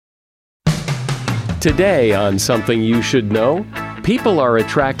Today on Something You Should Know, people are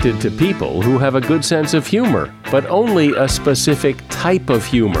attracted to people who have a good sense of humor, but only a specific type of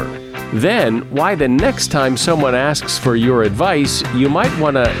humor. Then, why the next time someone asks for your advice, you might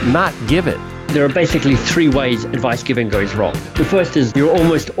want to not give it. There are basically three ways advice giving goes wrong. The first is you're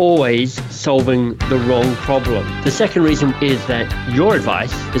almost always solving the wrong problem. The second reason is that your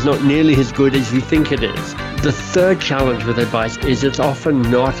advice is not nearly as good as you think it is. The third challenge with advice is it's often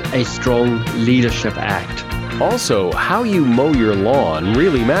not a strong leadership act. Also, how you mow your lawn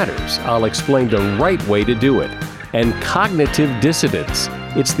really matters. I'll explain the right way to do it. And cognitive dissonance.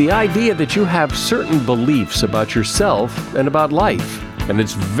 It's the idea that you have certain beliefs about yourself and about life, and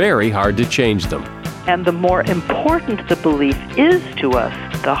it's very hard to change them. And the more important the belief is to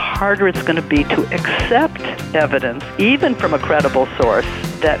us, the harder it's going to be to accept evidence, even from a credible source,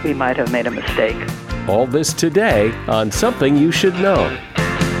 that we might have made a mistake. All this today on Something You Should Know.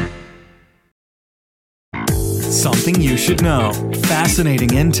 Something you should know. Fascinating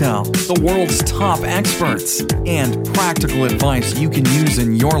intel, the world's top experts, and practical advice you can use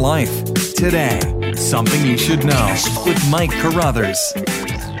in your life. Today, Something You Should Know with Mike Carruthers.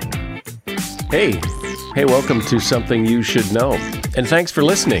 Hey, welcome to Something You Should Know. And thanks for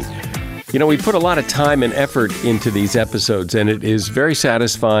listening. You know, we put a lot of time and effort into these episodes, and it is very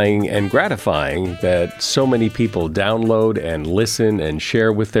satisfying and gratifying that so many people download and listen and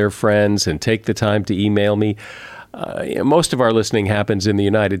share with their friends and take the time to email me. Most of our listening happens in the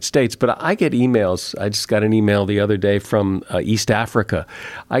United States, but I get emails. I just got an email the other day from East Africa.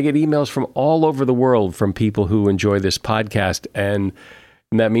 I get emails from all over the world from people who enjoy this podcast, and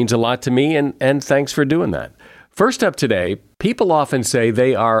that means a lot to me, and thanks for doing that. First up today, people often say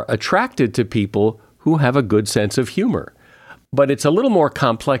they are attracted to people who have a good sense of humor. But it's a little more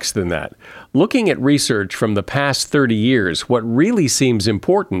complex than that. Looking at research from the past 30 years, what really seems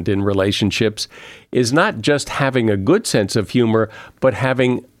important in relationships is not just having a good sense of humor, but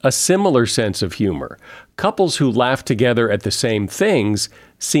having a similar sense of humor. Couples who laugh together at the same things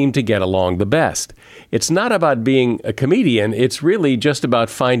seem to get along the best. It's not about being a comedian, it's really just about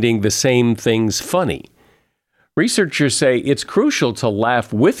finding the same things funny. Researchers say it's crucial to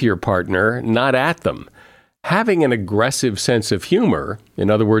laugh with your partner, not at them. Having an aggressive sense of humor,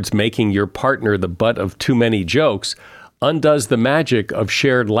 in other words, making your partner the butt of too many jokes, undoes the magic of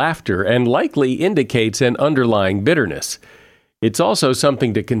shared laughter and likely indicates an underlying bitterness. It's also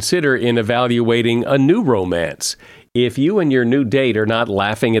something to consider in evaluating a new romance. If you and your new date are not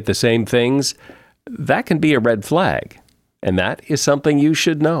laughing at the same things, that can be a red flag. And that is something you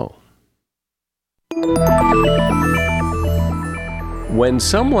should know. When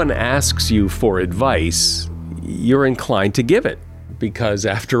someone asks you for advice, you're inclined to give it because,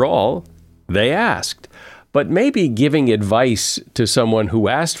 after all, they asked. But maybe giving advice to someone who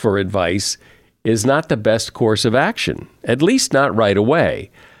asked for advice is not the best course of action, at least not right away.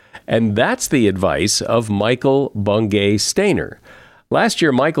 And that's the advice of Michael Bungay Stanier. Last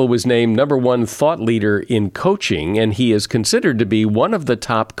year, Michael was named #1 thought leader in coaching, and he is considered to be one of the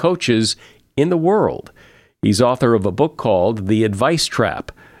top coaches in the world. He's author of a book called The Advice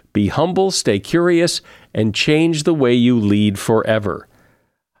Trap: Be Humble, Stay Curious, and Change the Way You Lead Forever.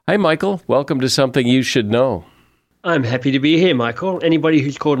 Hi, Michael. Welcome to Something You Should Know. I'm happy to be here, Michael. Anybody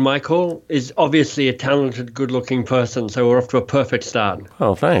who's called Michael is obviously a talented, good-looking person, so we're off to a perfect start.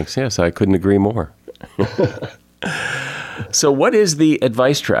 Oh, thanks. Yes, I couldn't agree more. So what is the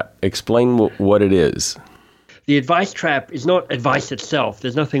advice trap? Explain what it is. The advice trap is not advice itself.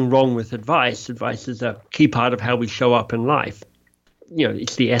 There's nothing wrong with advice. Advice is a key part of how we show up in life. You know,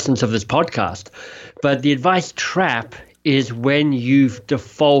 it's the essence of this podcast. But the advice trap is when you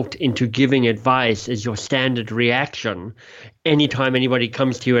default into giving advice as your standard reaction anytime anybody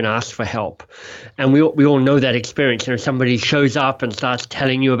comes to you and asks for help. And we all know that experience. You know, somebody shows up and starts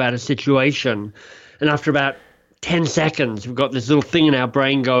telling you about a situation, and after about 10 seconds, we've got this little thing in our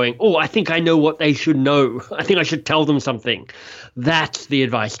brain going, oh, I think I know what they should know. I think I should tell them something. That's the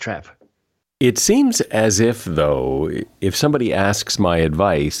advice trap. It seems as if, though, if somebody asks my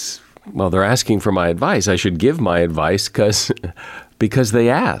advice, well, they're asking for my advice. I should give my advice because they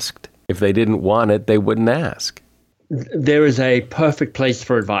asked. If they didn't want it, they wouldn't ask. There is a perfect place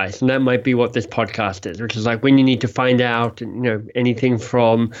for advice, and that might be what this podcast is, which is like when you need to find out, you know, anything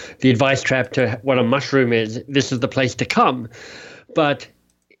from the advice trap to what a mushroom is, this is the place to come. But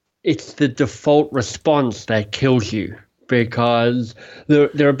it's the default response that kills you, because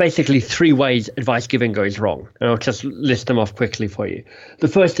there are basically three ways advice giving goes wrong. And I'll just list them off quickly for you. The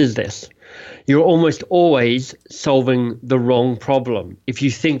first is this. you're almost always solving the wrong problem if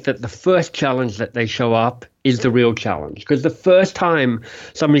you think that the first challenge that they show up is the real challenge. Because the first time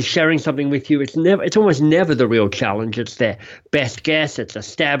somebody's sharing something with you, it's almost never the real challenge. It's their best guess. It's a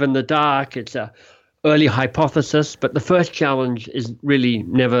stab in the dark. It's a early hypothesis. But the first challenge is really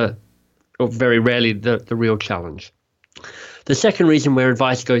never, or very rarely, the real challenge. The second reason where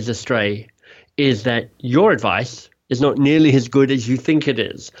advice goes astray is that your advice is not nearly as good as you think it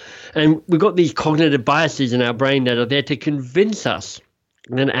is. And we've got these cognitive biases in our brain that are there to convince us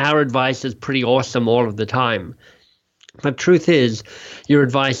that our advice is pretty awesome all of the time. But truth is, your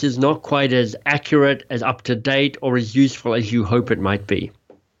advice is not quite as accurate, as up-to-date, or as useful as you hope it might be.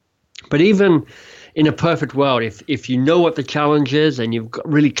 But even in a perfect world, if you know what the challenge is and you've got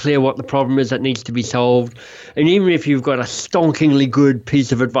really clear what the problem is that needs to be solved, and even if you've got a stonkingly good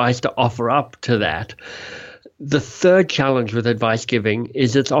piece of advice to offer up to that, the third challenge with advice giving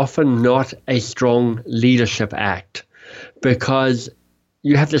is it's often not a strong leadership act, because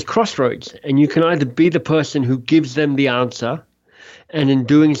you have this crossroads and you can either be the person who gives them the answer and in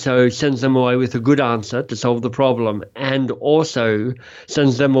doing so sends them away with a good answer to solve the problem, and also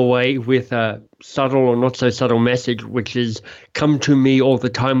sends them away with a subtle or not so subtle message, which is come to me all the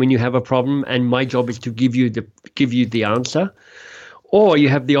time when you have a problem and my job is to give you the answer. Or you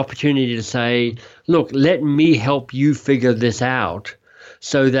have the opportunity to say, look, let me help you figure this out,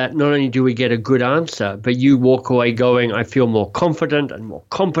 so that not only do we get a good answer, but you walk away going, I feel more confident and more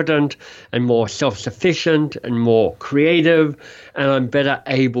competent and more self-sufficient and more creative, and I'm better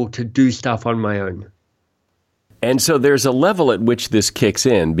able to do stuff on my own. And so there's a level at which this kicks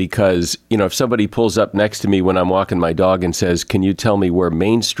in, because, if somebody pulls up next to me when I'm walking my dog and says, can you tell me where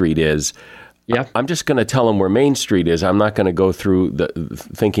Main Street is? Yeah. I'm just going to tell them where Main Street is. I'm not going to go through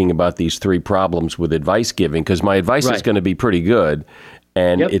thinking about these three problems with advice giving, because my advice is going to be pretty good,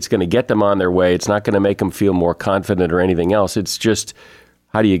 and it's going to get them on their way. It's not going to make them feel more confident or anything else. It's just,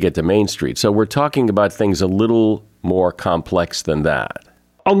 how do you get to Main Street? So we're talking about things a little more complex than that.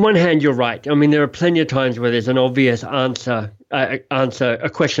 On one hand, you're right. I mean, there are plenty of times where there's an obvious answer, a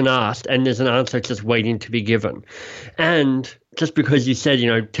question asked, and there's an answer just waiting to be given. And just because you said,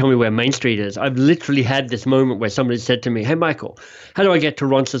 tell me where Main Street is, I've literally had this moment where somebody said to me, hey, Michael, how do I get to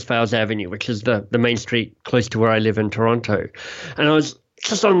Roncesvalles Avenue, which is the main street close to where I live in Toronto? And I was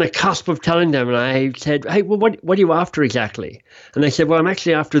just on the cusp of telling them, and I said, hey, well, what are you after exactly? And they said, well, I'm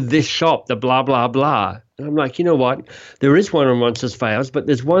actually after this shop, the blah, blah, blah. And I'm like, you know what? There is one on Roncesvalles, but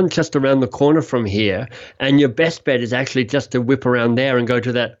there's one just around the corner from here, and your best bet is actually just to whip around there and go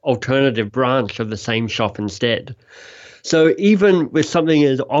to that alternative branch of the same shop instead. So even with something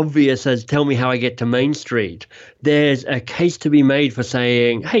as obvious as tell me how I get to Main Street, there's a case to be made for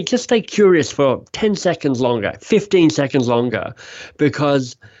saying, hey, just stay curious for 10 seconds longer, 15 seconds longer,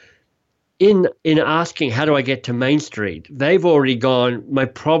 because in asking how do I get to Main Street, they've already gone,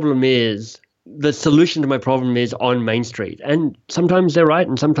 the solution to my problem is on Main Street. And sometimes they're right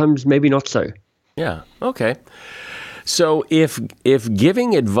and sometimes maybe not so. Yeah, okay. So if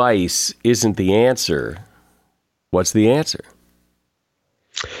giving advice isn't the answer, what's the answer?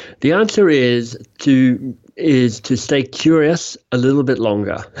 The answer is to stay curious a little bit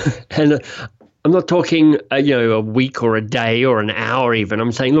longer. And I'm not talking a week or a day or an hour even.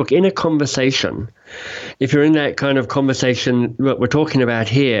 I'm saying, look, in a conversation, if you're in that kind of conversation that we're talking about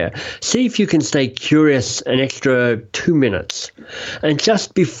here, see if you can stay curious an extra 2 minutes. And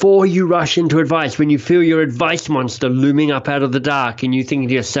just before you rush into advice, when you feel your advice monster looming up out of the dark and you think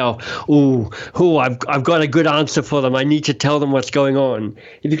to yourself, I've got a good answer for them, I need to tell them what's going on.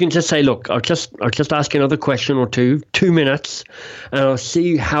 If you can just say, look, I'll just ask another question or 2 minutes, and I'll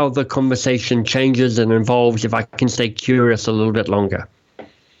see how the conversation changes and evolves if I can stay curious a little bit longer.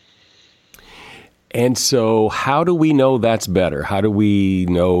 And so how do we know that's better? How do we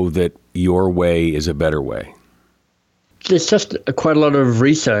know that your way is a better way? There's just quite a lot of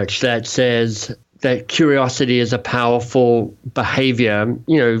research that says that curiosity is a powerful behavior,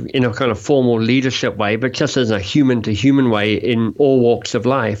 in a kind of formal leadership way, but just as a human-to-human way in all walks of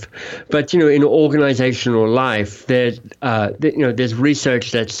life. But, in organizational life, there's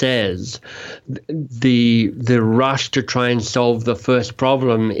research that says the rush to try and solve the first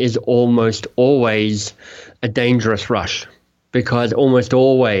problem is almost always a dangerous rush. Because almost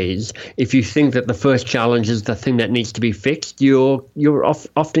always, if you think that the first challenge is the thing that needs to be fixed, you're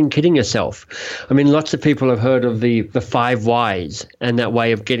often kidding yourself. I mean, lots of people have heard of the 5 whys and that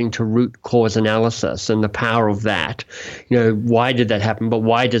way of getting to root cause analysis and the power of that. Why did that happen? But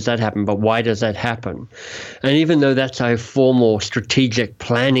why does that happen? But why does that happen? And even though that's a formal strategic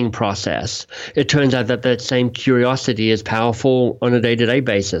planning process, it turns out that same curiosity is powerful on a day-to-day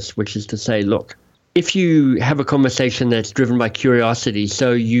basis, which is to say, look, if you have a conversation that's driven by curiosity,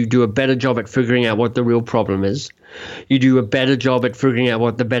 so you do a better job at figuring out what the real problem is, you do a better job at figuring out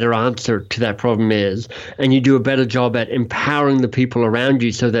what the better answer to that problem is, and you do a better job at empowering the people around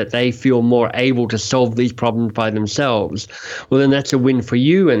you so that they feel more able to solve these problems by themselves, well, then that's a win for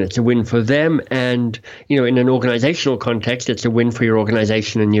you and it's a win for them. And, in an organizational context, it's a win for your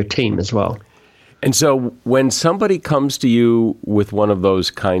organization and your team as well. And so when somebody comes to you with one of those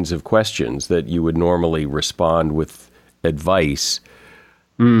kinds of questions that you would normally respond with advice,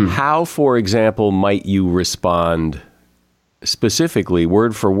 how, for example, might you respond specifically,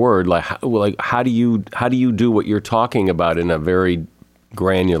 word for word? Like how do you do what you're talking about in a very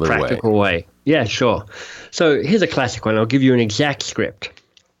granular practical way? Yeah, sure. So here's a classic one. I'll give you an exact script.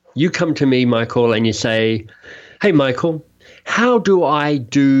 You come to me, Michael, and you say, "Hey, Michael, how do I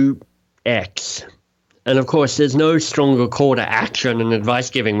do X?" And of course, there's no stronger call to action and advice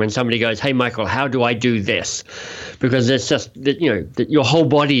giving when somebody goes, "Hey, Michael, how do I do this?" Because it's just that, that your whole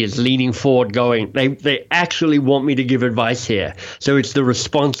body is leaning forward going, they actually want me to give advice here. So it's the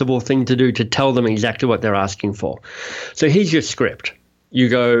responsible thing to do to tell them exactly what they're asking for. So here's your script. You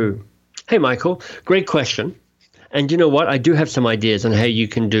go, "Hey, Michael, great question. And you know what? I do have some ideas on how you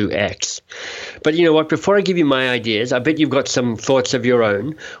can do X. But you know what? Before I give you my ideas, I bet you've got some thoughts of your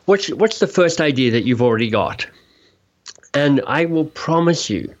own. What's the first idea that you've already got?" And I will promise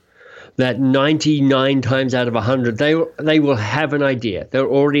you that 99 times out of 100, they will have an idea. They'll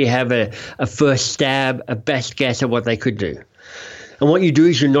already have a first stab, a best guess at what they could do. And what you do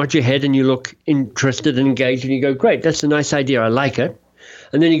is you nod your head and you look interested and engaged and you go, "Great, that's a nice idea. I like it."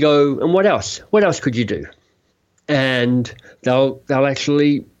 And then you go, "And what else? What else could you do?" And they'll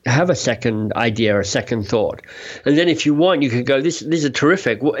actually have a second idea, a second thought. And then if you want, you could go, this is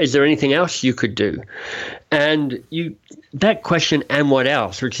terrific. Is there anything else you could do? And that question, "and what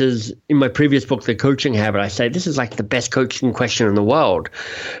else?" which is in my previous book, The Coaching Habit, I say this is like the best coaching question in the world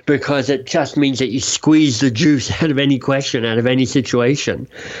because it just means that you squeeze the juice out of any question, out of any situation.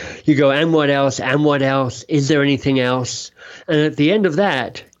 You go, "And what else? And what else? Is there anything else?" And at the end of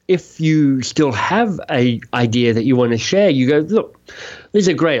that, if you still have an idea that you want to share, you go, "Look, these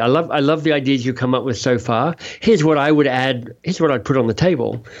are great. I love the ideas you come up with so far. Here's what I would add. Here's what I'd put on the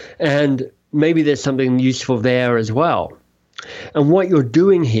table. And maybe there's something useful there as well." And what you're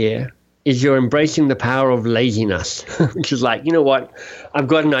doing here is you're embracing the power of laziness, which is like, you know what? I've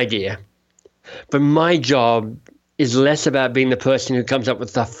got an idea, but my job is less about being the person who comes up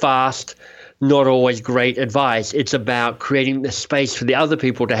with the fast, not always great advice. It's about creating the space for the other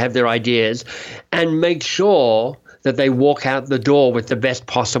people to have their ideas and make sure that they walk out the door with the best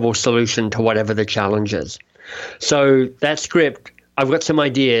possible solution to whatever the challenge is. So that script, I've got some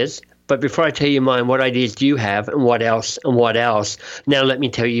ideas, but before I tell you mine, what ideas do you have and what else and what else? Now let me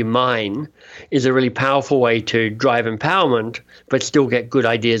tell you mine is a really powerful way to drive empowerment, but still get good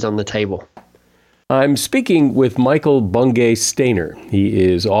ideas on the table. I'm speaking with Michael Bungay Stayner. He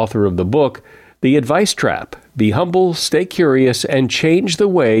is author of the book, The Advice Trap: Be Humble, Stay Curious, and Change the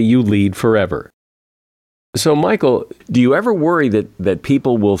Way You Lead Forever. So, Michael, do you ever worry that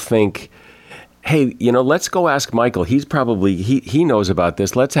people will think, "Hey, let's go ask Michael. He's probably, he knows about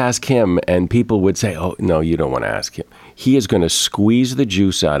this. Let's ask him." And people would say, "Oh, no, you don't want to ask him. He is going to squeeze the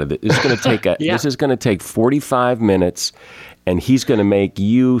juice out of it. It's going to take This is going to take 45 minutes. And he's going to make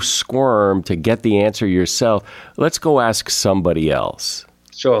you squirm to get the answer yourself. Let's go ask somebody else."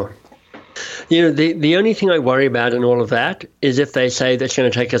 Sure. The only thing I worry about in all of that is if they say that's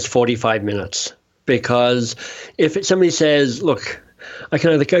going to take us 45 minutes. Because if somebody says, "Look, I can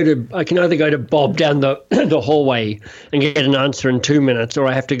either go to Bob down the hallway and get an answer in 2 minutes, or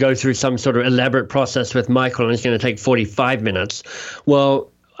I have to go through some sort of elaborate process with Michael and it's going to take 45 minutes. Well,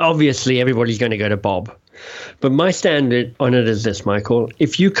 obviously everybody's going to go to Bob. But my standard on it is this, Michael.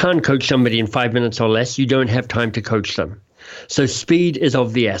 If you can't coach somebody in 5 minutes or less, you don't have time to coach them. So speed is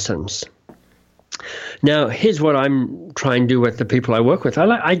of the essence. Now, here's what I'm trying to do with the people I work with.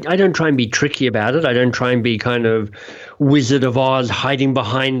 I don't try and be tricky about it. I don't try and be kind of Wizard of Oz, hiding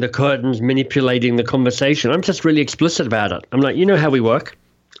behind the curtains, manipulating the conversation. I'm just really explicit about it. I'm like, you know how we work.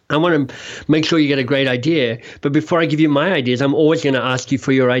 I want to make sure you get a great idea. But before I give you my ideas, I'm always going to ask you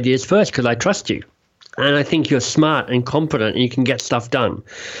for your ideas first because I trust you. And I think you're smart and competent and you can get stuff done.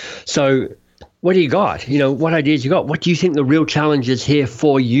 So what do you got? What ideas you got? What do you think the real challenge is here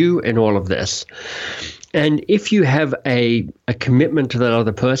for you in all of this? And if you have a commitment to that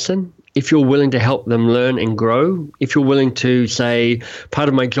other person, if you're willing to help them learn and grow, if you're willing to say, part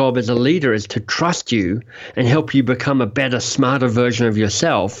of my job as a leader is to trust you and help you become a better, smarter version of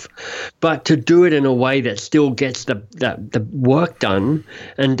yourself, but to do it in a way that still gets the work done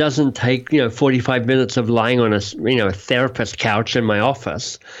and doesn't take 45 minutes of lying on a therapist couch in my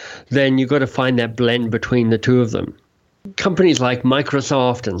office, then you've got to find that blend between the two of them. Companies like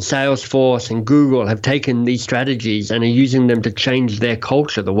Microsoft and Salesforce and Google have taken these strategies and are using them to change their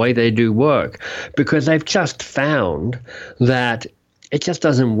culture, the way they do work, because they've just found that it just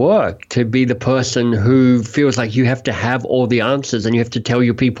doesn't work to be the person who feels like you have to have all the answers and you have to tell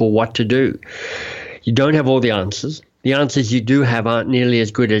your people what to do. You don't have all the answers. The answers you do have aren't nearly as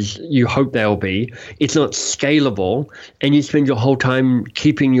good as you hope they'll be. It's not scalable, and you spend your whole time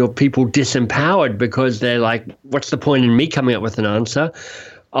keeping your people disempowered because they're like, what's the point in me coming up with an answer?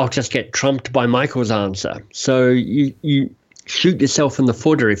 I'll just get trumped by Michael's answer. So you shoot yourself in the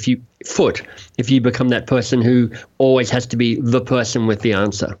foot if you become that person who always has to be the person with the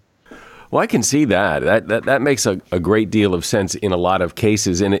answer. Well, I can see that. That makes a great deal of sense in a lot of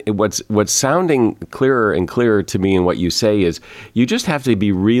cases. And what's sounding clearer and clearer to me in what you say is you just have to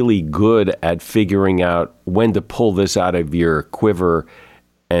be really good at figuring out when to pull this out of your quiver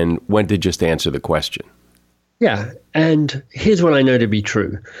and when to just answer the question. Yeah. And here's what I know to be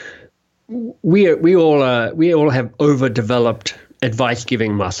true. We all have overdeveloped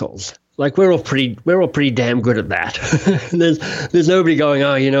advice-giving muscles. Like we're all pretty damn good at that. There's nobody going,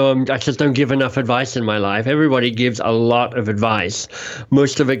 I just don't give enough advice in my life. Everybody gives a lot of advice.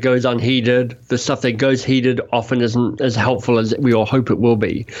 Most of it goes unheeded. The stuff that goes heeded often isn't as helpful as we all hope it will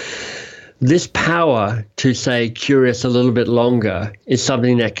be. This power to stay curious a little bit longer is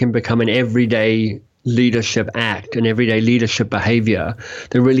something that can become an everyday leadership act, an everyday leadership behavior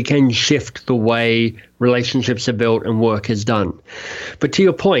that really can shift the way relationships are built and work is done. But to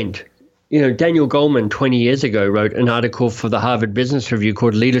your point, Daniel Goleman 20 years ago wrote an article for the Harvard Business Review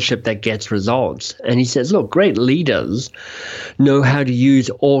called Leadership That Gets Results. And he says, look, great leaders know how to use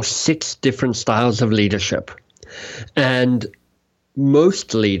all 6 different styles of leadership. And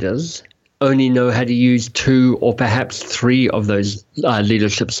most leaders only know how to use 2 or perhaps 3 of those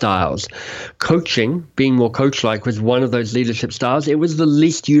leadership styles. Coaching, being more coach-like, was one of those leadership styles. It was the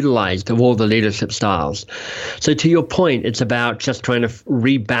least utilized of all the leadership styles. So to your point, it's about just trying to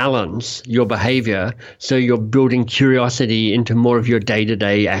rebalance your behavior so you're building curiosity into more of your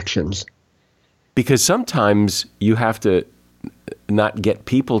day-to-day actions. Because sometimes you have to not get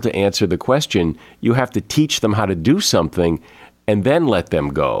people to answer the question. You have to teach them how to do something and then let them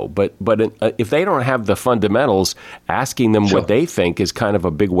go. But if they don't have the fundamentals, asking them what they think is kind of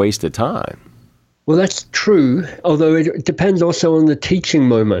a big waste of time. Well, that's true, although it depends also on the teaching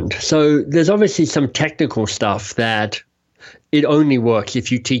moment. So there's obviously some technical stuff that it only works if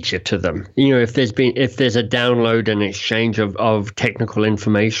you teach it to them. If there's a download and exchange of technical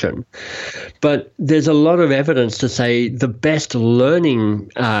information. But there's a lot of evidence to say the best learning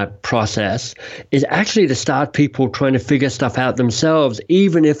process is actually to start people trying to figure stuff out themselves,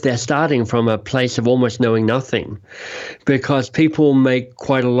 even if they're starting from a place of almost knowing nothing. Because people make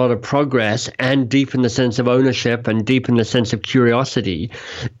quite a lot of progress and deepen the sense of ownership and deepen the sense of curiosity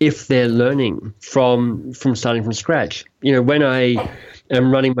if they're learning from starting from scratch. When I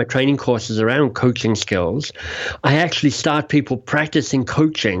am running my training courses around coaching skills, I actually start people practicing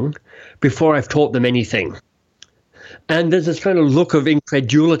coaching before I've taught them anything. And there's this kind of look of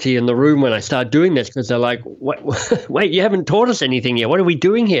incredulity in the room when I start doing this because they're like, wait, you haven't taught us anything yet. What are we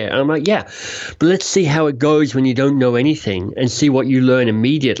doing here? And I'm like, yeah, but let's see how it goes when you don't know anything and see what you learn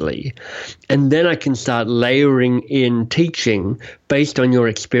immediately. And then I can start layering in teaching based on your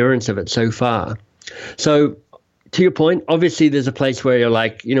experience of it so far. So to your point, obviously there's a place where you're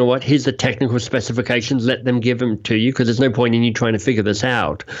like, you know what, here's the technical specifications, let them give them to you because there's no point in you trying to figure this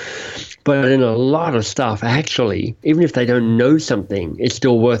out. But in a lot of stuff, actually, even if they don't know something, it's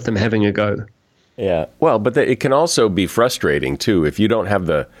still worth them having a go. Yeah, well, but it can also be frustrating, too, if you don't have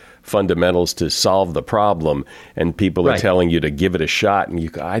the fundamentals to solve the problem and people are telling you to give it a shot.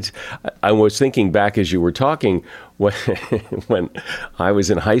 And I was thinking back as you were talking when I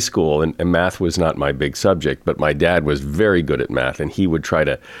was in high school and math was not my big subject, but my dad was very good at math and he would try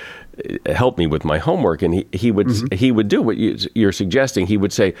to help me with my homework. And he would do what you're suggesting. He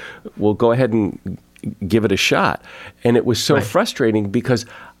would say, well, go ahead and give it a shot. And it was so frustrating because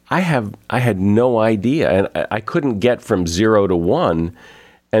I had no idea and I couldn't get from 0 to 1.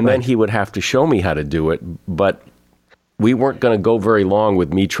 And then he would have to show me how to do it, but we weren't going to go very long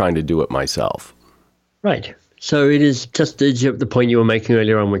with me trying to do it myself. Right. So it is just the point you were making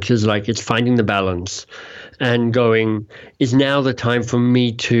earlier on, which is like it's finding the balance and going, is now the time for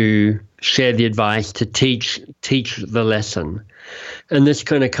me to share the advice, to teach the lesson? And this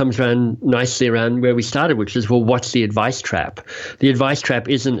kind of comes around nicely around where we started, which is, well, what's the advice trap? The advice trap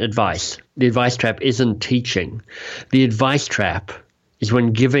isn't advice. The advice trap isn't teaching. The advice trap is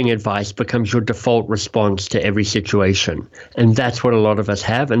when giving advice becomes your default response to every situation. And that's what a lot of us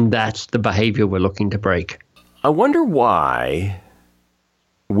have, and that's the behavior we're looking to break. I wonder why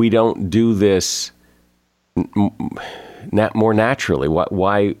we don't do this more naturally,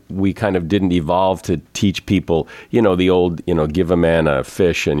 why we kind of didn't evolve to teach people, the old, give a man a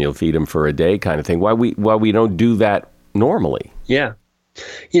fish and you'll feed him for a day kind of thing. Why we don't do that normally? Yeah.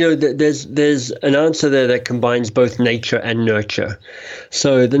 There's an answer there that combines both nature and nurture.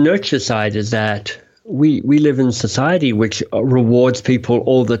 So the nurture side is that we live in society which rewards people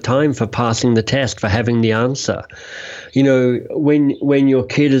all the time for passing the test, for having the answer. When your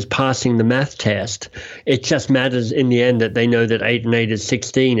kid is passing the math test, it just matters in the end that they know that 8 and 8 is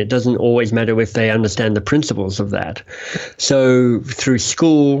 16. It doesn't always matter if they understand the principles of that. So through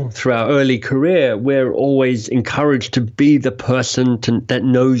school, through our early career, we're always encouraged to be the person that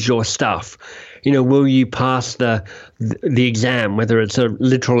knows your stuff. Will you pass the exam, whether it's a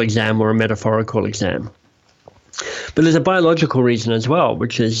literal exam or a metaphorical exam? But there's a biological reason as well,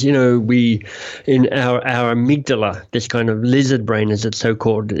 which is, we, in our amygdala, this kind of lizard brain, as it's so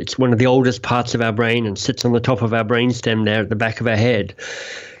called, it's one of the oldest parts of our brain and sits on the top of our brainstem there at the back of our head.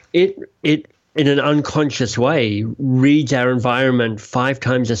 It in an unconscious way, reads our environment 5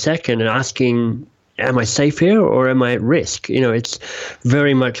 times a second and asking, am I safe here or am I at risk? It's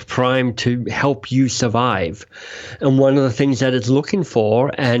very much primed to help you survive. And one of the things that it's looking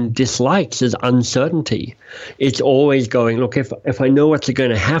for and dislikes is uncertainty. It's always going, look, if I know what's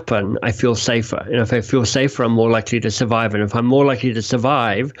going to happen, I feel safer. And if I feel safer, I'm more likely to survive. And if I'm more likely to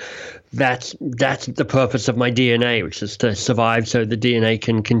survive, that's the purpose of my DNA, which is to survive so the DNA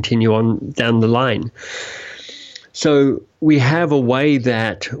can continue on down the line. So we have a way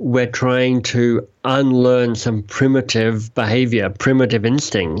that we're trying to unlearn some primitive behavior, primitive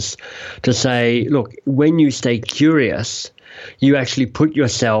instincts, to say, look, when you stay curious, you actually put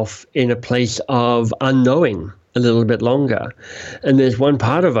yourself in a place of unknowing a little bit longer. And there's one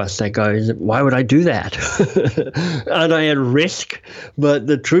part of us that goes, why would I do that? Aren't I at risk? But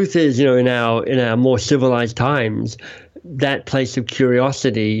the truth is, in our more civilized times, that place of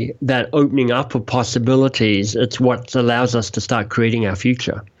curiosity, that opening up of possibilities, it's what allows us to start creating our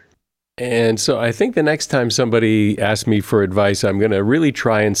future. And so I think the next time somebody asks me for advice, I'm going to really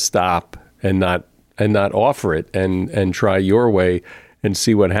try and stop and not offer it and try your way and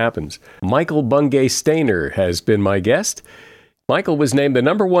see what happens. Michael Bungay Stainer has been my guest. Michael was named the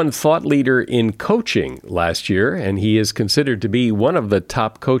 #1 thought leader in coaching last year, and he is considered to be one of the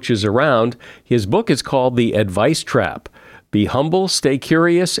top coaches around. His book is called The Advice Trap. Be humble, stay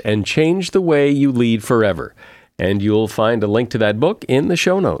curious, and change the way you lead forever. And you'll find a link to that book in the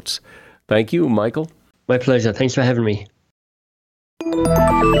show notes. Thank you, Michael. My pleasure. Thanks for having me.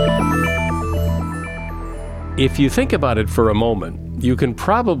 If you think about it for a moment, you can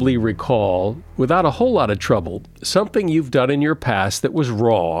probably recall, without a whole lot of trouble, something you've done in your past that was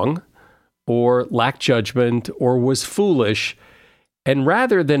wrong, or lacked judgment, or was foolish, and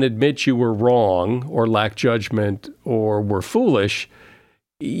rather than admit you were wrong, or lacked judgment, or were foolish,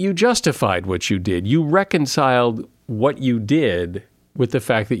 you justified what you did. You reconciled what you did with the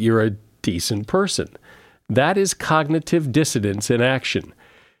fact that you're a decent person. That is cognitive dissonance in action.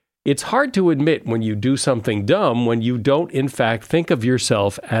 It's hard to admit when you do something dumb when you don't, in fact, think of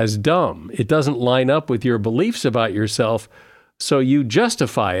yourself as dumb. It doesn't line up with your beliefs about yourself, so you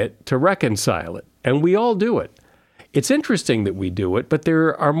justify it to reconcile it. And we all do it. It's interesting that we do it, but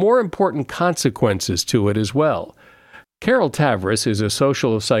there are more important consequences to it as well. Carol Tavris is a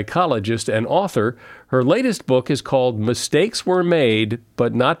social psychologist and author. Her latest book is called Mistakes Were Made,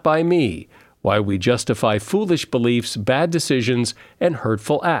 But Not By Me: Why We Justify Foolish Beliefs, Bad Decisions, and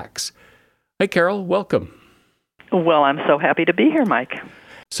Hurtful Acts. Hey, Carol, welcome. Well, I'm so happy to be here, Mike.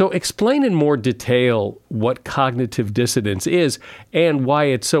 So explain in more detail what cognitive dissonance is and why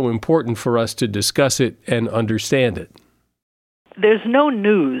it's so important for us to discuss it and understand it. There's no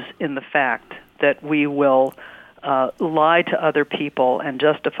news in the fact that we will lie to other people and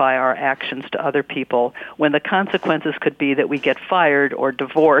justify our actions to other people when the consequences could be that we get fired or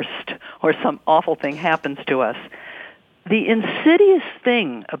divorced or some awful thing happens to us. The insidious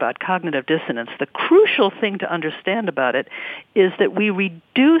thing about cognitive dissonance, the crucial thing to understand about it, is that we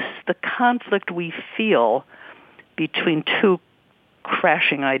reduce the conflict we feel between two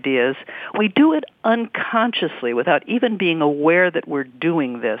crashing ideas. We do it unconsciously without even being aware that we're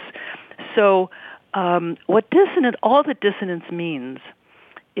doing this. So all that dissonance means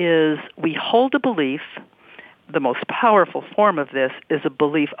is we hold a belief. The most powerful form of this is a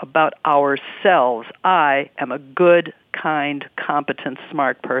belief about ourselves. I am a good, kind, competent,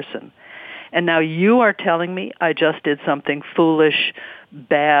 smart person. And now you are telling me I just did something foolish,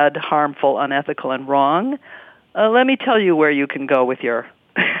 bad, harmful, unethical, and wrong. Let me tell you where you can go with your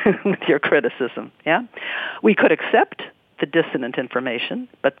with your criticism. Yeah, we could accept the dissonant information,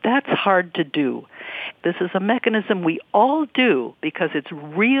 but that's hard to do. This is a mechanism we all do because it's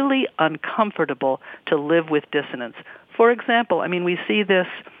really uncomfortable to live with dissonance. For example, we see this.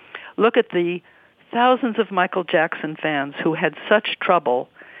 Look at the thousands of Michael Jackson fans who had such trouble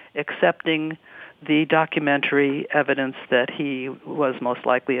accepting the documentary evidence that he was most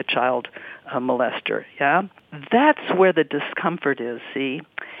likely a child molester. Yeah, that's where the discomfort is. See,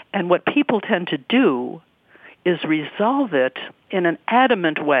 and what people tend to do is resolve it in an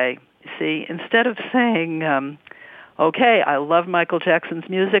adamant way. See, instead of saying, okay, I love Michael Jackson's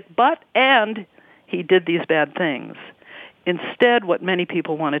music, and he did these bad things. Instead, what many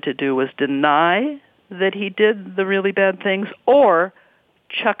people wanted to do was deny that he did the really bad things or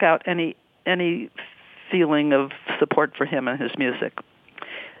chuck out any feeling of support for him and his music.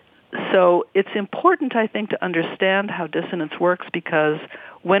 So it's important, I think, to understand how dissonance works, because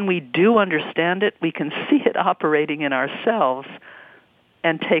when we do understand it, we can see it operating in ourselves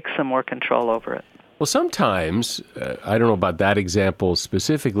and take some more control over it. Well, sometimes, I don't know about that example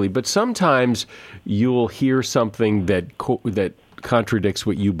specifically, but sometimes you'll hear something that contradicts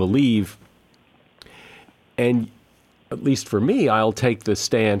what you believe, and at least for me, I'll take the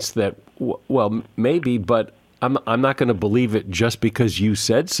stance that, well, maybe, but I'm not going to believe it just because you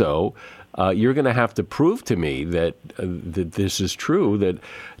said so. You're going to have to prove to me that this is true, that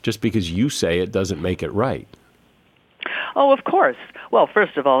just because you say it doesn't make it right. Oh, of course. Well,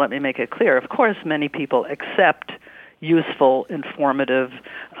 first of all, let me make it clear. Of course, many people accept useful, informative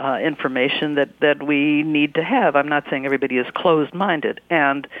information that we need to have. I'm not saying everybody is closed-minded.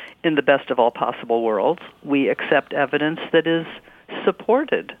 And in the best of all possible worlds, we accept evidence that is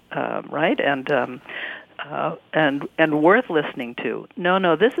supported, right? And worth listening to.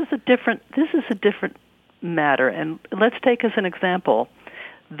 No, this is a different matter. And let's take as an example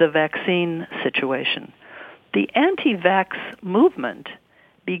the vaccine situation. The anti-vax movement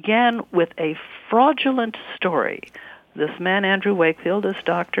began with a fraudulent story. This man, Andrew Wakefield, this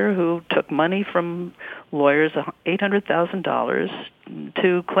doctor who took money from lawyers, $800,000,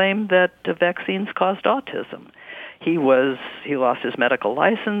 to claim that the vaccines caused autism. He lost his medical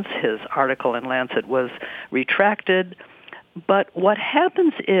license. His article in Lancet was retracted. But what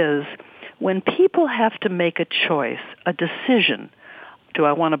happens is when people have to make a choice, a decision, do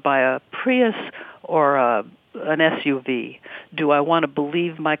I want to buy a Prius or an SUV? Do I want to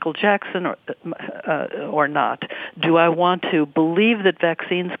believe Michael Jackson or not? Do I want to believe that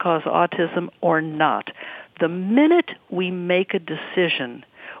vaccines cause autism or not? The minute we make a decision,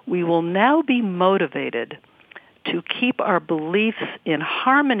 we will now be motivated to keep our beliefs in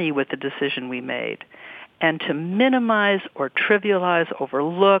harmony with the decision we made and to minimize or trivialize,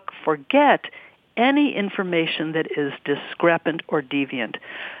 overlook, forget any information that is discrepant or deviant.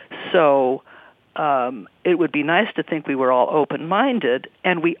 So it would be nice to think we were all open-minded,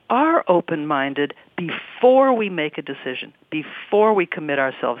 and we are open-minded before we make a decision, before we commit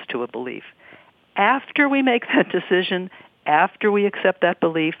ourselves to a belief. After we make that decision, after we accept that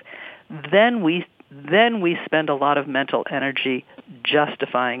belief, then we spend a lot of mental energy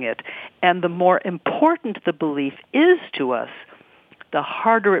justifying it. And the more important the belief is to us, the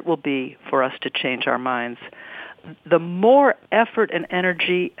harder it will be for us to change our minds. The more effort and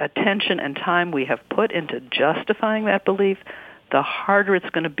energy, attention and time we have put into justifying that belief, the harder it's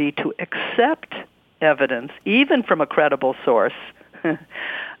going to be to accept evidence, even from a credible source,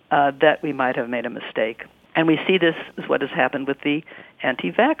 that we might have made a mistake. And we see this is what has happened with the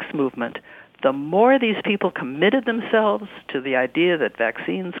anti-vax movement. The more these people committed themselves to the idea that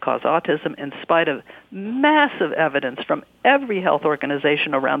vaccines cause autism, in spite of massive evidence from every health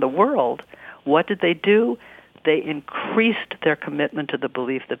organization around the world, what did they do? They increased their commitment to the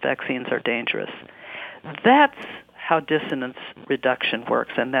belief that vaccines are dangerous. That's how dissonance reduction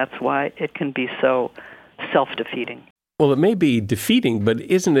works, and that's why it can be so self-defeating. Well, it may be defeating, but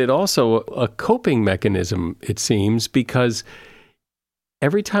isn't it also a coping mechanism, it seems, because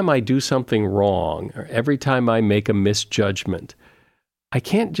every time I do something wrong, or every time I make a misjudgment, I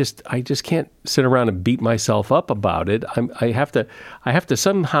just can't sit around and beat myself up about it. I have to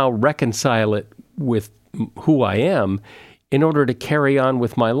somehow reconcile it with who I am in order to carry on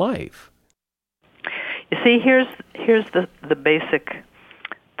with my life. You see, here's the basic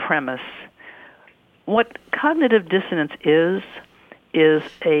premise. What cognitive dissonance is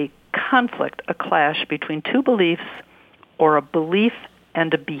a conflict, a clash between two beliefs or a belief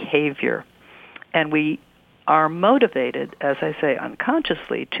and a behavior. And we are motivated, as I say,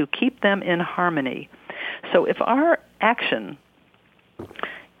 unconsciously, to keep them in harmony. So if our action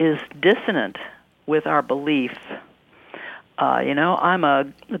is dissonant with our belief, I'm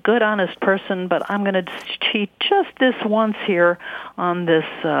a good, honest person, but I'm going to cheat just this once here on this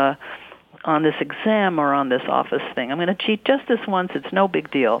exam or on this office thing. I'm going to cheat just this once. It's no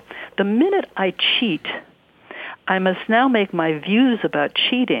big deal. The minute I cheat, I must now make my views about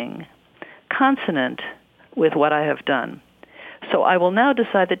cheating consonant with what I have done. So I will now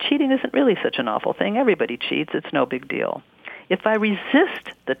decide that cheating isn't really such an awful thing. Everybody cheats. It's no big deal. If I resist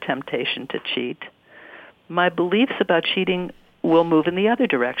the temptation to cheat, my beliefs about cheating will move in the other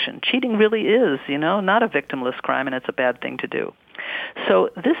direction. Cheating really is, not a victimless crime, and it's a bad thing to do. So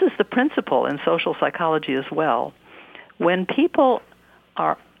this is the principle in social psychology as well. When people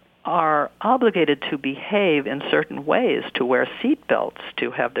are obligated to behave in certain ways, to wear seatbelts,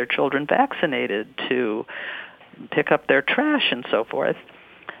 to have their children vaccinated, to pick up their trash and so forth,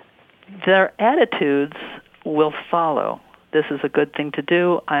 their attitudes will follow. This is a good thing to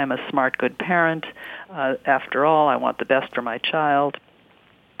do. I am a smart, good parent. After all, I want the best for my child,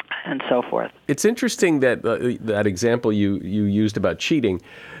 and so forth. It's interesting that that example you used about cheating,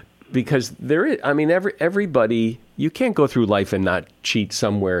 because everybody, you can't go through life and not cheat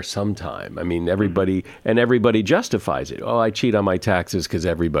somewhere sometime. I mean, everybody justifies it. Oh, I cheat on my taxes because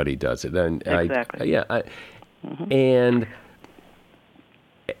everybody does it. And exactly.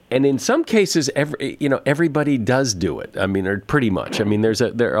 And in some cases, everybody does do it. I mean, or pretty much. I mean,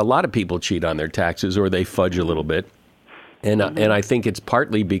 there are a lot of people cheat on their taxes, or they fudge a little bit. And I think it's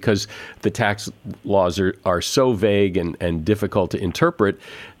partly because the tax laws are so vague and difficult to interpret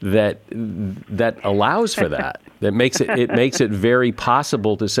that allows for that. That makes it very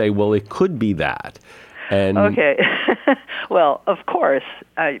possible to say, well, it could be that. And okay. Well, of course,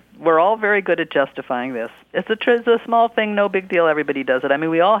 we're all very good at justifying this. It's a small thing, no big deal. Everybody does it. I mean,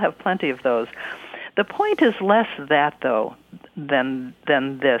 we all have plenty of those. The point is less that, though, than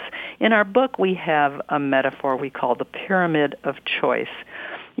this. In our book, we have a metaphor we call the pyramid of choice.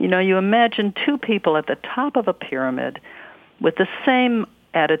 You imagine two people at the top of a pyramid with the same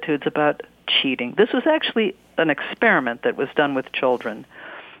attitudes about cheating. This was actually an experiment that was done with children.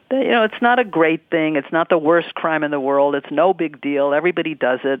 It's not a great thing. It's not the worst crime in the world. It's no big deal. Everybody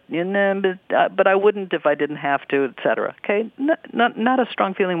does it. But I wouldn't if I didn't have to, etc. Okay? Not a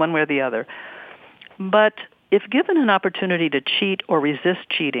strong feeling one way or the other. But if given an opportunity to cheat or resist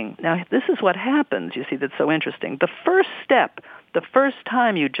cheating, now this is what happens, you see, that's so interesting. The first step, the first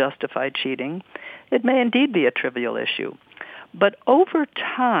time you justify cheating, it may indeed be a trivial issue. But over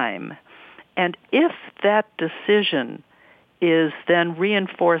time, and if that decision is then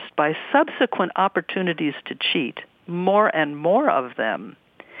reinforced by subsequent opportunities to cheat, more and more of them,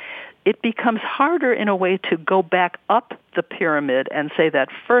 it becomes harder in a way to go back up the pyramid and say that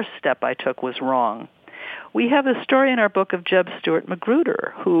first step I took was wrong. We have a story in our book of Jeb Stuart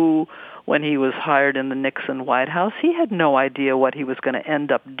Magruder, who, when he was hired in the Nixon White House, he had no idea what he was going to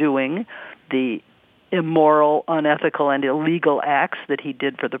end up doing, the immoral, unethical, and illegal acts that he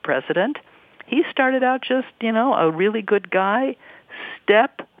did for the president. He started out just, a really good guy,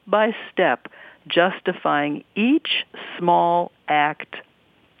 step by step, justifying each small act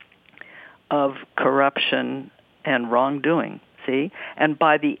of corruption and wrongdoing, see? And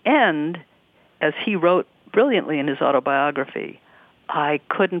by the end, as he wrote brilliantly in his autobiography, I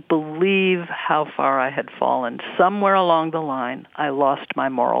couldn't believe how far I had fallen. Somewhere along the line, I lost my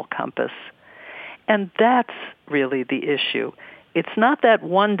moral compass. And that's really the issue. It's not that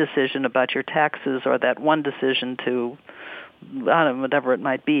one decision about your taxes or that one decision to, whatever it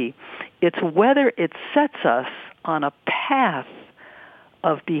might be. It's whether it sets us on a path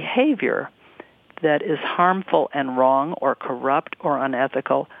of behavior that is harmful and wrong or corrupt or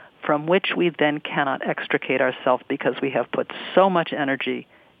unethical, from which we then cannot extricate ourselves because we have put so much energy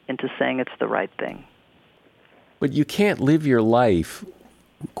into saying it's the right thing. But you can't live your life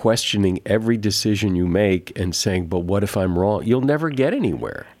questioning every decision you make and saying, but what if I'm wrong? You'll never get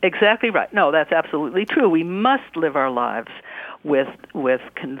anywhere. Exactly right. No, that's absolutely true. We must live our lives with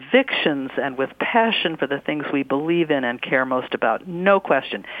convictions and with passion for the things we believe in and care most about. No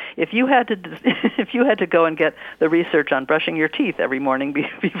question. If you had to go and get the research on brushing your teeth every morning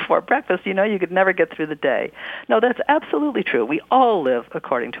before breakfast, you could never get through the day. No, that's absolutely true. We all live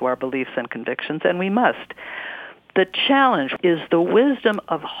according to our beliefs and convictions, and we must. The challenge is the wisdom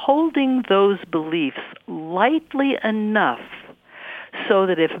of holding those beliefs lightly enough so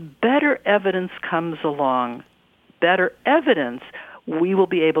that if better evidence comes along, we will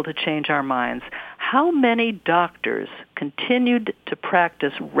be able to change our minds. How many doctors continued to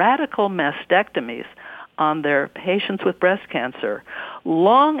practice radical mastectomies on their patients with breast cancer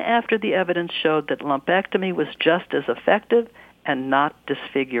long after the evidence showed that lumpectomy was just as effective and not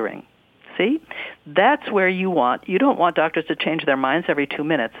disfiguring? See? That's where you don't want doctors to change their minds every 2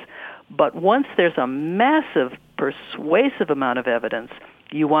 minutes. But once there's a massive, persuasive amount of evidence,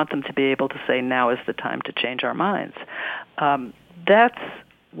 you want them to be able to say, now is the time to change our minds. That's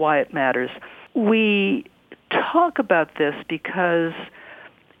why it matters. We talk about this because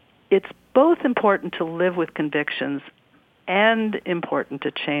it's both important to live with convictions and important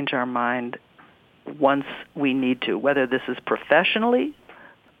to change our mind once we need to, whether this is professionally,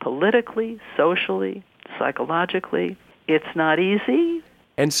 politically, socially, psychologically. It's not easy.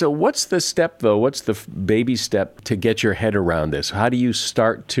 And so what's the step, though? What's the baby step to get your head around this? How do you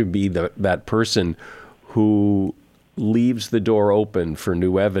start to be that person who leaves the door open for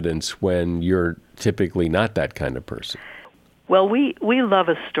new evidence when you're typically not that kind of person? Well, we love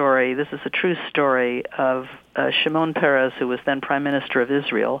a story. This is a true story of Shimon Peres, who was then Prime Minister of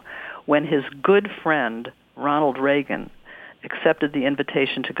Israel, when his good friend, Ronald Reagan, accepted the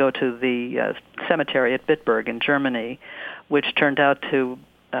invitation to go to the cemetery at Bitburg in Germany, which turned out to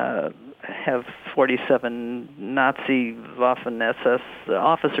have 47 Nazi Waffen-SS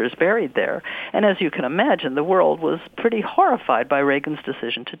officers buried there. And as you can imagine, the world was pretty horrified by Reagan's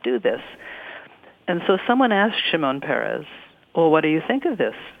decision to do this. And so someone asked Shimon Peres, well, what do you think of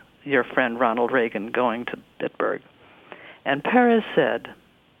this, your friend Ronald Reagan going to Bitburg? And Peres said,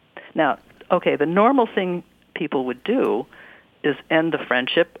 now, okay, the normal thing people would do is end the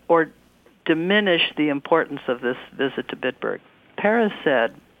friendship or diminish the importance of this visit to Bitburg. Peres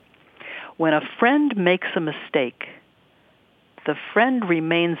said, when a friend makes a mistake, the friend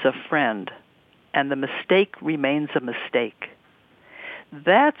remains a friend, and the mistake remains a mistake.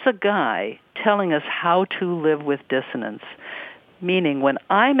 That's a guy telling us how to live with dissonance, meaning when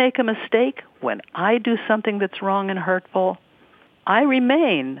I make a mistake, when I do something that's wrong and hurtful, I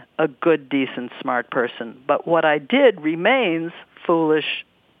remain a good, decent, smart person, but what I did remains foolish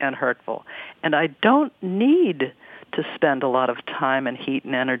and hurtful. And I don't need to spend a lot of time and heat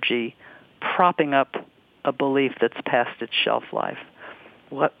and energy propping up a belief that's past its shelf life.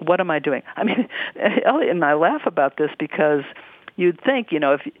 What am I doing? I mean, Elliot and I laugh about this because you'd think,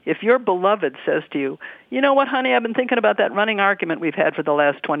 if your beloved says to you, you know what, honey, I've been thinking about that running argument we've had for the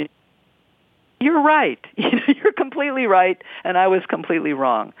last 20 years. You're right. You're completely right, and I was completely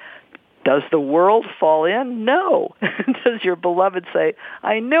wrong. Does the world fall in? No. Does your beloved say,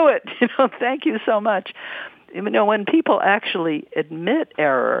 I knew it, thank you so much. When people actually admit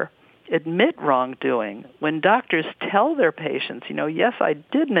error, admit wrongdoing, when doctors tell their patients, yes, I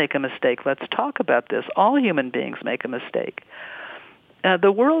did make a mistake, let's talk about this. All human beings make a mistake.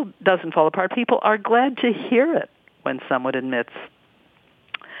 The world doesn't fall apart. People are glad to hear it when someone admits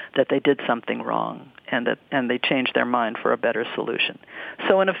that they did something wrong and they changed their mind for a better solution.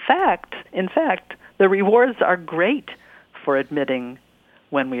 So in fact, the rewards are great for admitting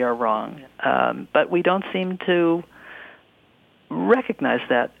when we are wrong, but we don't seem to recognize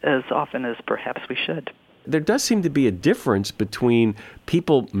that as often as perhaps we should. There does seem to be a difference between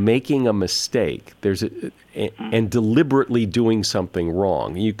people making a mistake and deliberately doing something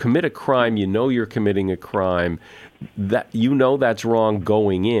wrong. You commit a crime, you're committing a crime, that that's wrong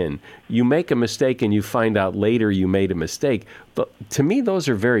going in. You make a mistake and you find out later you made a mistake. But to me, those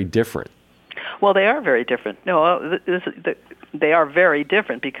are very different. Well, they are very different. No, they are very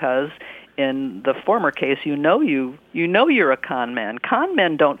different because in the former case, you're a con man. Con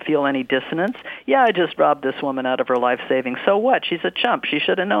men don't feel any dissonance. Yeah, I just robbed this woman out of her life savings. So what? She's a chump. She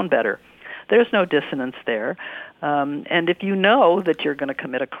should have known better. There's no dissonance there. And if you know that you're going to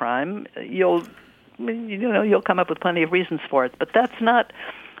commit a crime, you'll come up with plenty of reasons for it. But that's not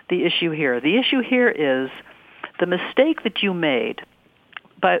the issue here. The issue here is the mistake that you made.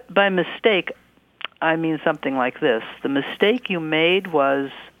 By mistake, I mean something like this. The mistake you made was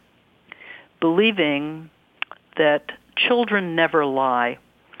believing that children never lie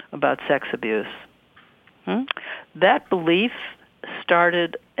about sex abuse. That belief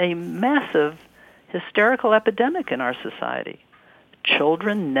started a massive hysterical epidemic in our society.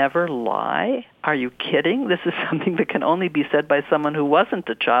 children never lie? Are you kidding? This is something that can only be said by someone who wasn't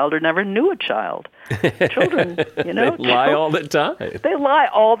a child or never knew a child. Children, they lie all the time. They lie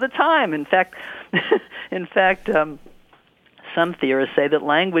all the time. In fact, some theorists say that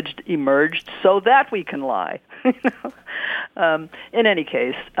language emerged so that we can lie. In any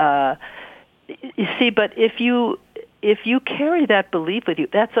case, you see, but if you carry that belief with you,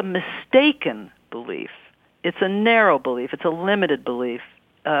 that's a mistaken belief. It's a narrow belief. It's a limited belief,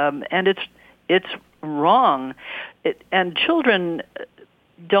 and it's wrong. And children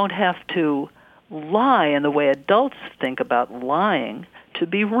don't have to lie in the way adults think about lying to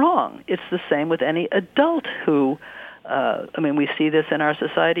be wrong. It's the same with any adult who. We see this in our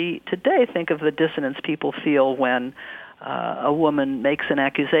society today. Think of the dissonance people feel when a woman makes an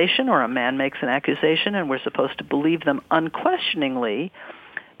accusation or a man makes an accusation, and we're supposed to believe them unquestioningly.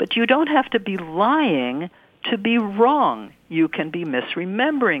 But you don't have to be lying to be wrong. You can be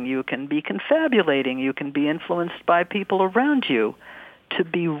misremembering. You can be confabulating. You can be influenced by people around you to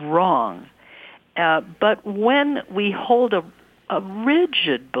be wrong. But when we hold a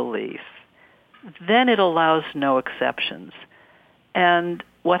rigid belief, then it allows no exceptions. And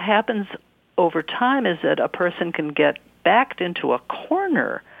what happens over time is that a person can get backed into a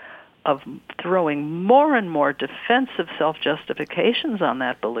corner of throwing more and more defensive self-justifications on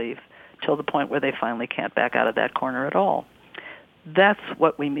that belief till the point where they finally can't back out of that corner at all. That's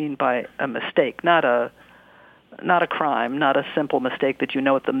what we mean by a mistake, not a crime, not a simple mistake that you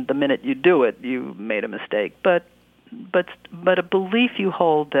know at the minute you do it, you made a mistake, but a belief you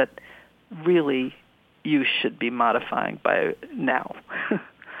hold that really you should be modifying by now.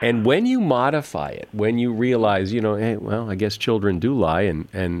 And when you modify it, when you realize, hey, well, I guess children do lie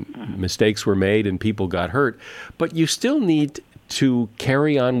and mistakes were made and people got hurt, but you still need to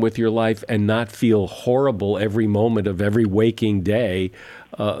carry on with your life and not feel horrible every moment of every waking day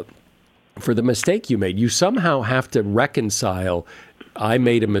for the mistake you made. You somehow have to reconcile, I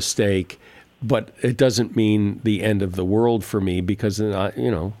made a mistake, but it doesn't mean the end of the world for me because,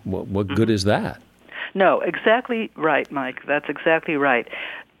 what good is that? No, exactly right, Mike. That's exactly right.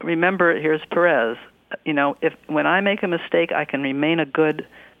 Remember, here's Perez. When I make a mistake, I can remain a good,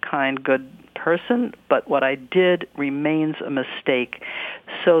 kind, good person, but what I did remains a mistake.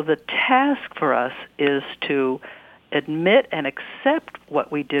 So the task for us is to admit and accept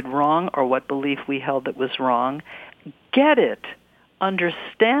what we did wrong or what belief we held that was wrong, get it,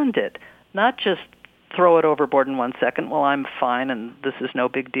 understand it, not just throw it overboard in 1 second, well, I'm fine and this is no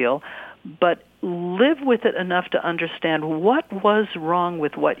big deal, but live with it enough to understand what was wrong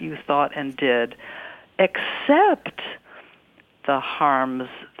with what you thought and did. Accept the harms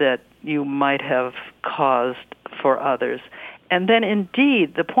that you might have caused for others. And then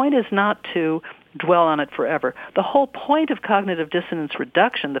indeed, the point is not to dwell on it forever. The whole point of cognitive dissonance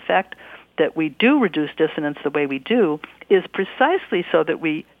reduction, the fact that we do reduce dissonance the way we do, is precisely so that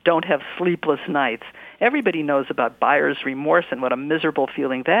we don't have sleepless nights. Everybody knows about buyer's remorse and what a miserable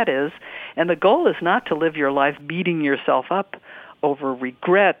feeling that is. And the goal is not to live your life beating yourself up over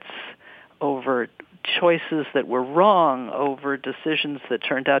regrets, over choices that were wrong, over decisions that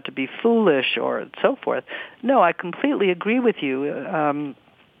turned out to be foolish, or so forth. No, I completely agree with you.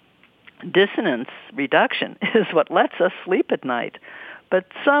 Dissonance reduction is what lets us sleep at night. But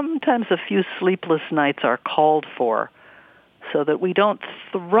sometimes a few sleepless nights are called for so that we don't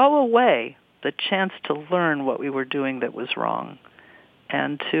throw away the chance to learn what we were doing that was wrong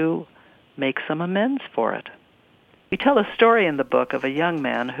and to make some amends for it. We tell a story in the book of a young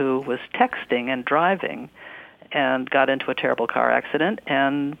man who was texting and driving and got into a terrible car accident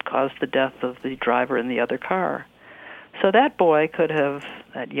and caused the death of the driver in the other car. So that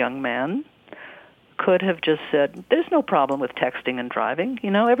young man could have just said, there's no problem with texting and driving.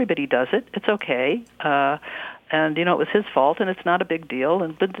 Everybody does it. It's okay. And, it was his fault, and it's not a big deal.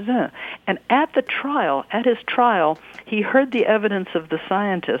 And at his trial, he heard the evidence of the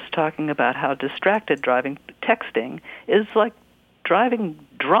scientists talking about how distracted driving, texting, is like driving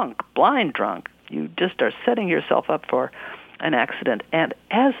drunk, blind drunk. You just are setting yourself up for an accident. And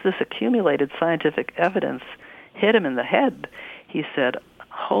as this accumulated scientific evidence hit him in the head, he said,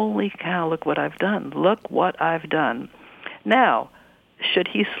 holy cow, look what I've done. Look what I've done. Now, should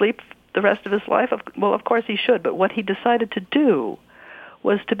he sleep the rest of his life? Well, of course he should, but what he decided to do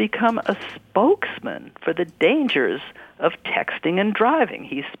was to become a spokesman for the dangers of texting and driving.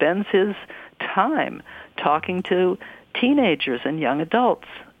 He spends his time talking to teenagers and young adults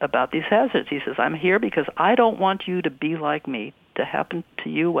about these hazards. He says, I'm here because I don't want you to be like me, to happen to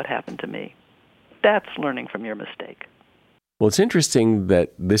you what happened to me. That's learning from your mistake. Well, it's interesting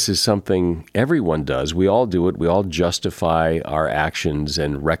that this is something everyone does. We all do it. We all justify our actions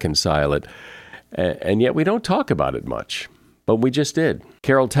and reconcile it. And yet we don't talk about it much. But we just did.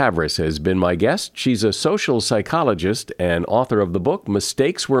 Carol Tavris has been my guest. She's a social psychologist and author of the book,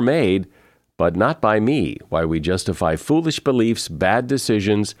 Mistakes Were Made, But Not by Me, Why We Justify Foolish Beliefs, Bad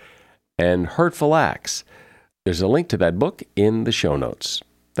Decisions, and Hurtful Acts. There's a link to that book in the show notes.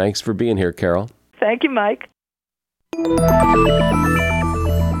 Thanks for being here, Carol. Thank you, Mike.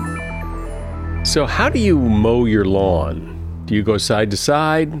 So how do you mow your lawn? Do you go side to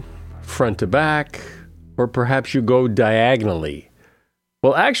side, front to back, or perhaps you go diagonally?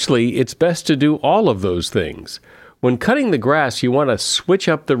 Well, actually, it's best to do all of those things. When cutting the grass, you want to switch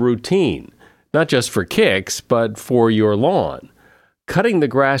up the routine, not just for kicks, but for your lawn. Cutting the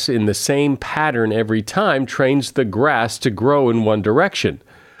grass in the same pattern every time trains the grass to grow in one direction.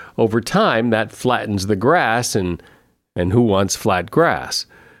 Over time, that flattens the grass, and who wants flat grass?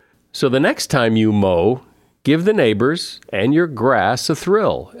 So the next time you mow, give the neighbors and your grass a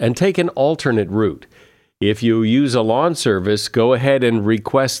thrill and take an alternate route. If you use a lawn service, go ahead and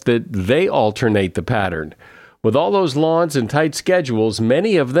request that they alternate the pattern. With all those lawns and tight schedules,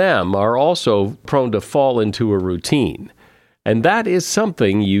 many of them are also prone to fall into a routine. And that is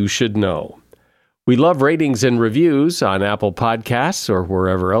something you should know. We love ratings and reviews on Apple Podcasts or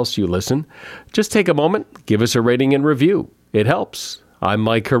wherever else you listen. Just take a moment, give us a rating and review. It helps. I'm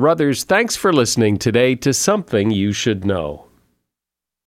Mike Carruthers. Thanks for listening today to Something You Should Know.